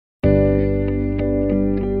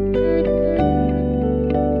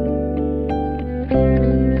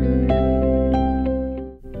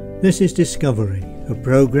This is Discovery, a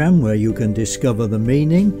program where you can discover the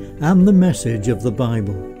meaning and the message of the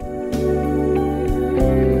Bible.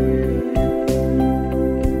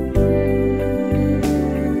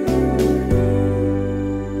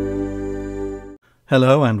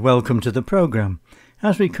 Hello and welcome to the program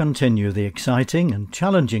as we continue the exciting and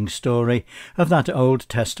challenging story of that Old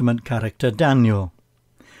Testament character Daniel.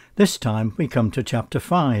 This time we come to chapter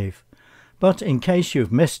 5. But in case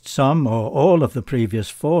you've missed some or all of the previous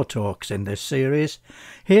 4 talks in this series,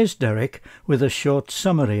 here's Derek with a short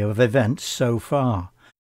summary of events so far.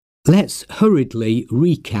 Let's hurriedly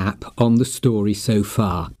recap on the story so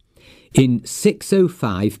far. In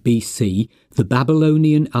 605 BC, the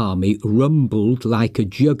Babylonian army rumbled like a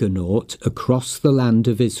juggernaut across the land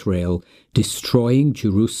of Israel, destroying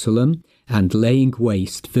Jerusalem and laying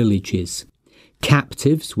waste villages.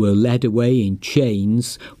 Captives were led away in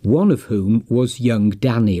chains, one of whom was young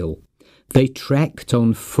Daniel. They trekked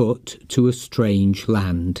on foot to a strange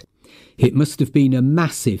land. It must have been a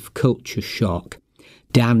massive culture shock.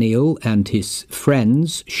 Daniel and his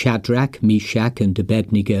friends, Shadrach, Meshach and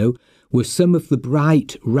Abednego, were some of the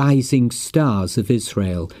bright rising stars of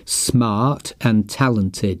Israel, smart and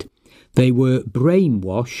talented. They were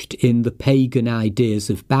brainwashed in the pagan ideas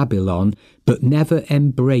of Babylon, but never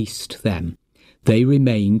embraced them. They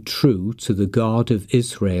remained true to the God of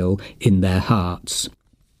Israel in their hearts.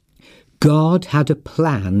 God had a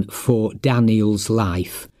plan for Daniel's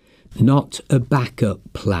life, not a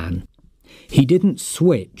backup plan. He didn't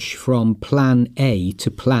switch from plan A to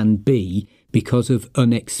plan B because of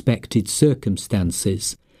unexpected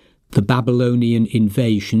circumstances. The Babylonian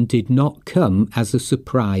invasion did not come as a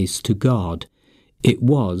surprise to God. It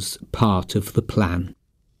was part of the plan.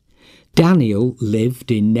 Daniel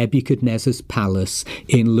lived in Nebuchadnezzar's palace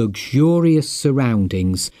in luxurious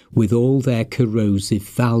surroundings with all their corrosive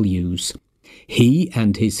values. He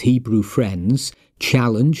and his Hebrew friends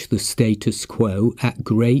challenged the status quo at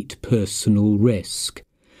great personal risk.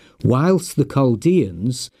 Whilst the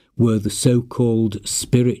Chaldeans were the so-called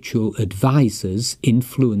spiritual advisors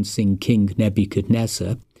influencing King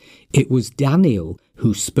Nebuchadnezzar, it was Daniel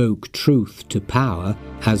who spoke truth to power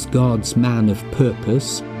as God's man of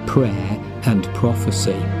purpose, prayer and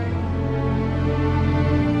prophecy.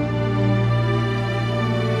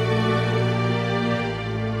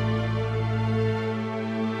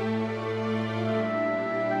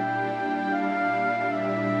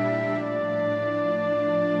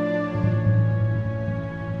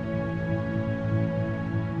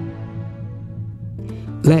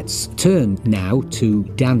 Let's turn now to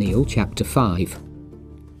Daniel chapter 5.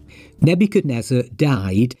 Nebuchadnezzar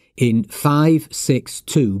died in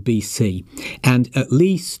 562 BC, and at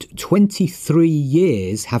least 23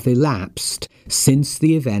 years have elapsed since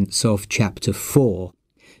the events of chapter 4.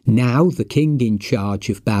 Now the king in charge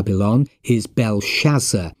of Babylon is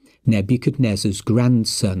Belshazzar, Nebuchadnezzar's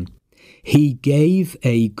grandson. He gave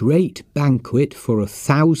a great banquet for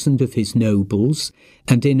 1,000 of his nobles,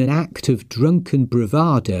 and in an act of drunken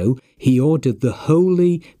bravado he ordered the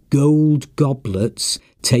holy gold goblets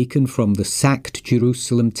taken from the sacked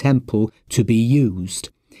Jerusalem temple to be used.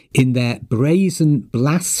 In their brazen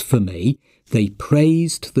blasphemy, they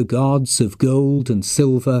praised the gods of gold and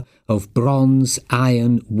silver, of bronze,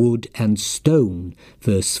 iron, wood and stone.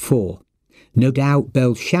 Verse 4. No doubt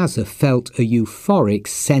Belshazzar felt a euphoric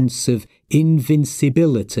sense of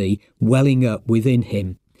invincibility welling up within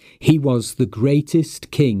him. He was the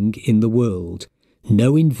greatest king in the world.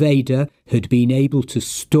 No invader had been able to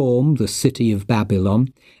storm the city of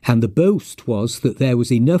Babylon, and the boast was that there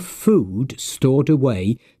was enough food stored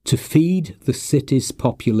away to feed the city's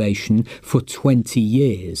population for 20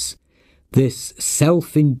 years. This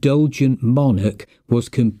self-indulgent monarch was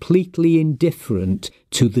completely indifferent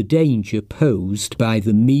to the danger posed by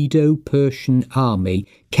the Medo-Persian army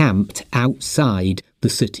camped outside the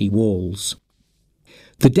city walls.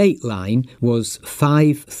 The dateline was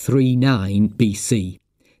 539 BC.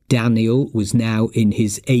 Daniel was now in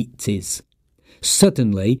his 80s.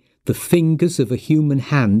 Suddenly, the fingers of a human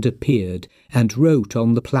hand appeared and wrote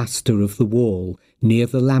on the plaster of the wall near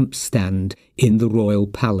the lampstand in the royal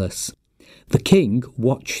palace. The king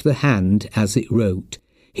watched the hand as it wrote.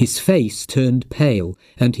 His face turned pale,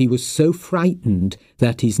 and he was so frightened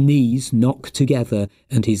that his knees knocked together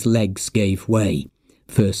and his legs gave way.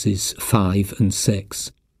 Verses 5 and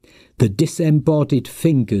 6. The disembodied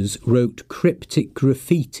fingers wrote cryptic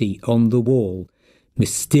graffiti on the wall,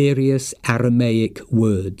 mysterious Aramaic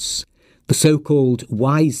words. The so-called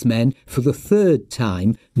wise men, for the 3rd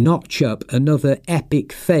time, notch up another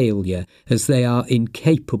epic failure as they are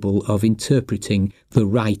incapable of interpreting the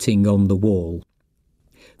writing on the wall.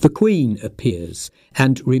 The queen appears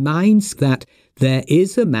and reminds that there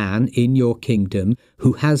is a man in your kingdom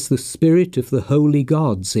who has the spirit of the holy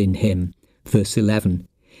gods in him. Verse 11.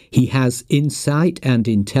 He has insight and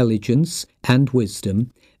intelligence and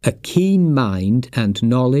wisdom, a keen mind and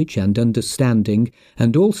knowledge and understanding,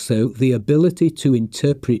 and also the ability to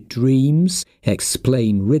interpret dreams,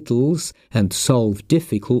 explain riddles, and solve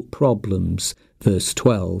difficult problems. Verse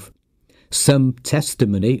 12. Some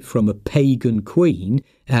testimony from a pagan queen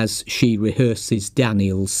as she rehearses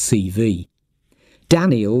Daniel's CV.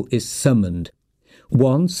 Daniel is summoned.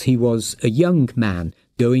 Once he was a young man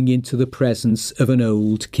going into the presence of an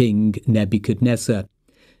old king Nebuchadnezzar.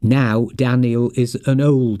 Now Daniel is an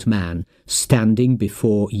old man standing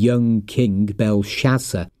before young King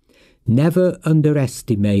Belshazzar. Never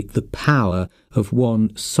underestimate the power of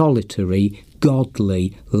one solitary,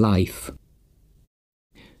 godly life.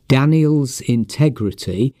 Daniel's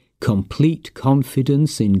integrity, complete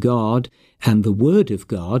confidence in God, and the Word of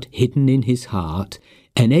God hidden in his heart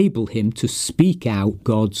enable him to speak out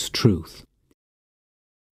God's truth.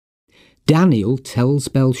 Daniel tells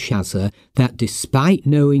Belshazzar that despite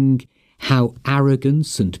knowing how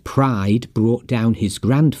arrogance and pride brought down his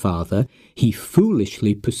grandfather, he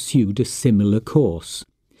foolishly pursued a similar course.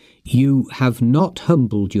 You have not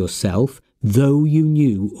humbled yourself, though you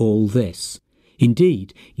knew all this.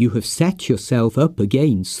 Indeed, you have set yourself up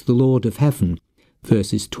against the Lord of heaven.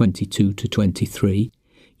 Verses 22 to 23.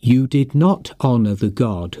 You did not honour the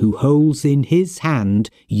God who holds in his hand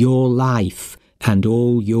your life and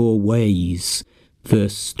all your ways.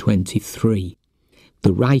 Verse 23.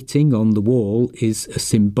 The writing on the wall is a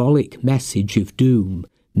symbolic message of doom.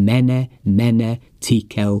 Mene, mene,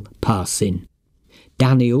 tekel, parsin.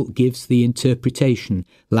 Daniel gives the interpretation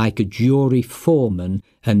like a jury foreman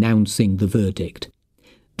announcing the verdict.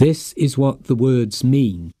 This is what the words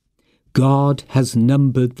mean. God has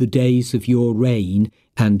numbered the days of your reign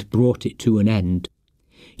and brought it to an end.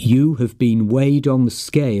 You have been weighed on the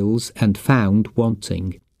scales and found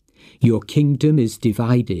wanting. Your kingdom is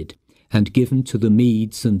divided and given to the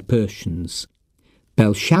Medes and Persians.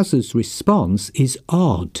 Belshazzar's response is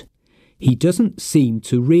odd. He doesn't seem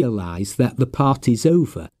to realize that the party's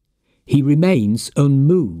over. He remains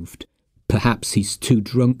unmoved. Perhaps he's too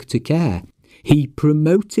drunk to care. He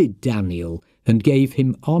promoted Daniel and gave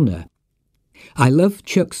him honor. I love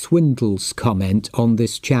Chuck Swindoll's comment on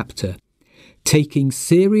this chapter. Taking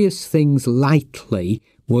serious things lightly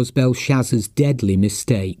was Belshazzar's deadly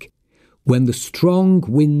mistake. When the strong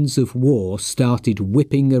winds of war started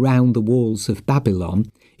whipping around the walls of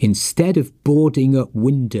Babylon, instead of boarding up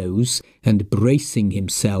windows and bracing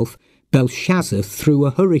himself, Belshazzar threw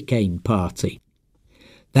a hurricane party.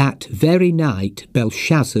 That very night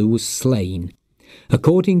Belshazzar was slain.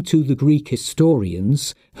 According to the Greek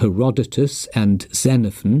historians Herodotus and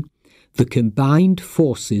Xenophon, the combined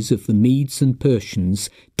forces of the Medes and Persians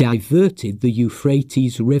diverted the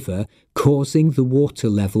Euphrates River, causing the water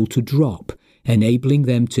level to drop, enabling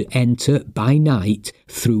them to enter by night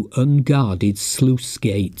through unguarded sluice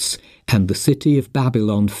gates, and the city of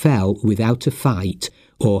Babylon fell without a fight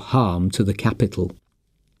or harm to the capital.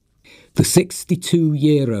 The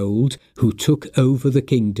 62-year-old who took over the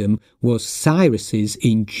kingdom was Cyrus's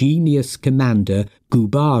ingenious commander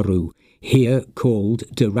Gubaru, here called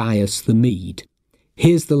Darius the Mede.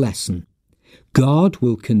 Here's the lesson. God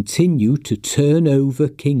will continue to turn over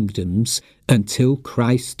kingdoms until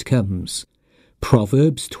Christ comes.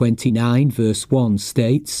 Proverbs 29 verse 1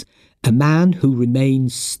 states, "A man who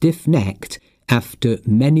remains stiff-necked after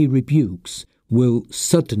many rebukes will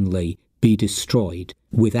suddenly be destroyed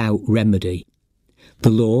without remedy."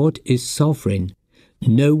 The Lord is sovereign.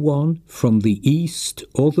 No one from the east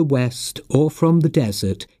or the west or from the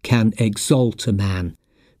desert can exalt a man,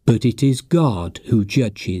 but it is God who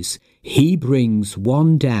judges. He brings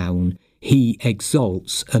one down, he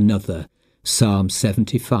exalts another. Psalm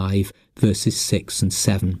 75 verses 6 and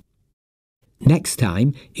 7. Next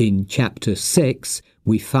time, in chapter 6,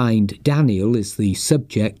 we find Daniel is the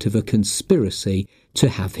subject of a conspiracy to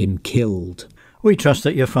have him killed. We trust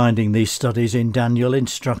that you're finding these studies in Daniel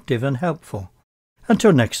instructive and helpful.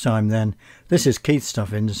 Until next time then, this is Keith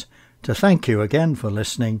Stuffins, to thank you again for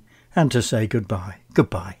listening and to say goodbye.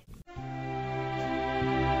 Goodbye.